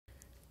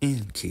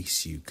In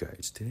case you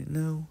guys didn't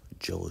know,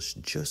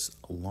 Gelish just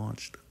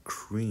launched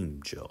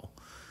cream gel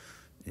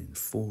in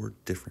 4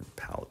 different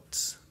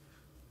palettes.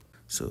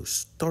 So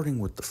starting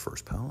with the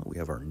first palette, we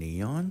have our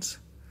neons,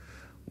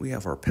 we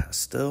have our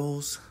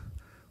pastels,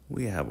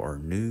 we have our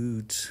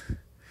nudes,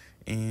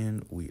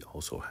 and we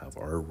also have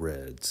our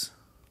reds.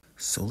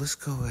 So let's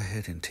go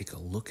ahead and take a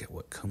look at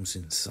what comes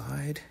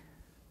inside.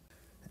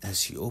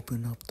 As you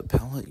open up the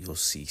palette, you'll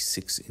see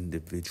 6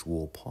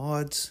 individual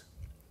pods.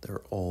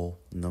 They're all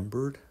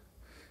numbered.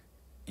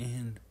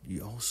 And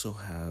you also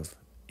have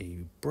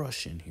a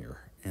brush in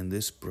here. And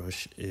this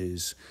brush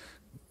is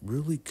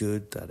really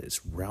good that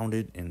it's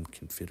rounded and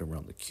can fit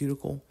around the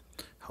cuticle.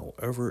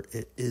 However,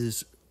 it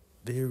is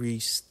very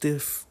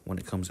stiff when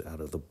it comes out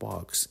of the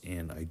box,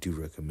 and I do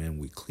recommend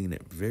we clean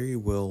it very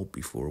well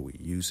before we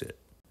use it.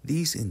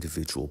 These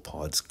individual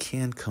pods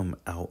can come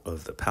out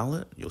of the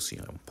palette. You'll see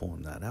I'm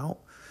pulling that out.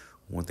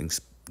 One thing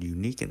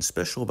unique and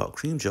special about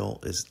cream gel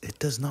is it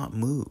does not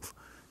move.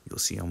 You'll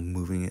see I'm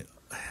moving it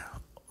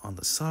on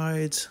the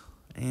sides,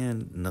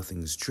 and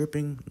nothing's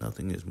dripping,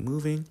 nothing is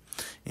moving,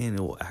 and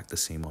it will act the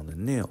same on the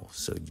nail,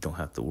 so you don't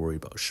have to worry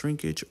about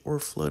shrinkage or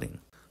flooding.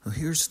 Now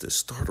here's the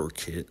starter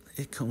kit.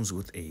 It comes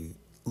with a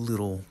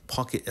little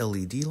pocket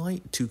LED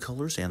light, 2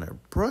 colors, and a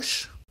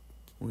brush.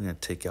 We're going to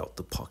take out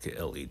the pocket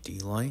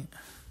LED light,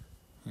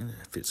 and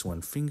it fits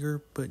 1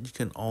 finger, but you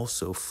can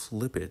also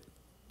flip it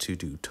to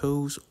do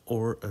toes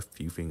or a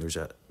few fingers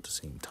at the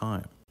same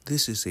time.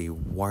 This is a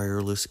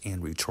wireless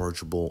and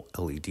rechargeable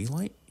LED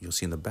light. You'll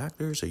see in the back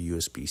there's a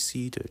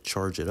USB-C to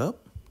charge it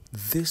up.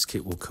 This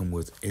kit will come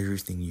with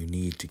everything you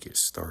need to get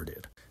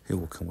started. It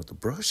will come with a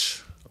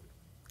brush,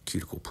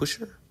 cuticle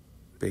pusher,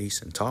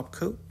 base and top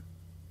coat,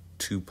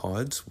 2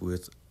 pods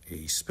with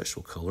a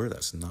special color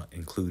that's not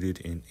included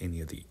in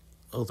any of the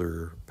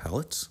other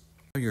palettes,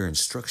 your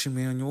instruction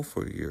manual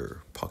for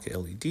your pocket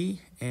LED,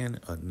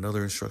 and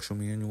another instruction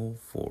manual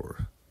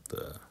for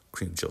the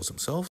cream gels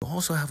themselves. You'll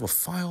also have a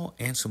file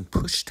and some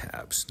push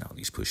tabs. Now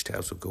these push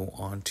tabs will go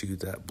onto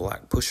that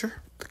black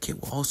pusher. The kit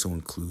will also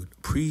include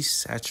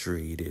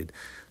pre-saturated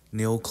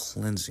nail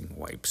cleansing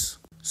wipes.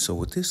 So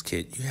with this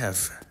kit, you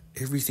have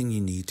everything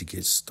you need to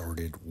get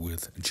started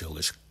with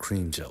Gelish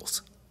cream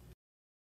gels.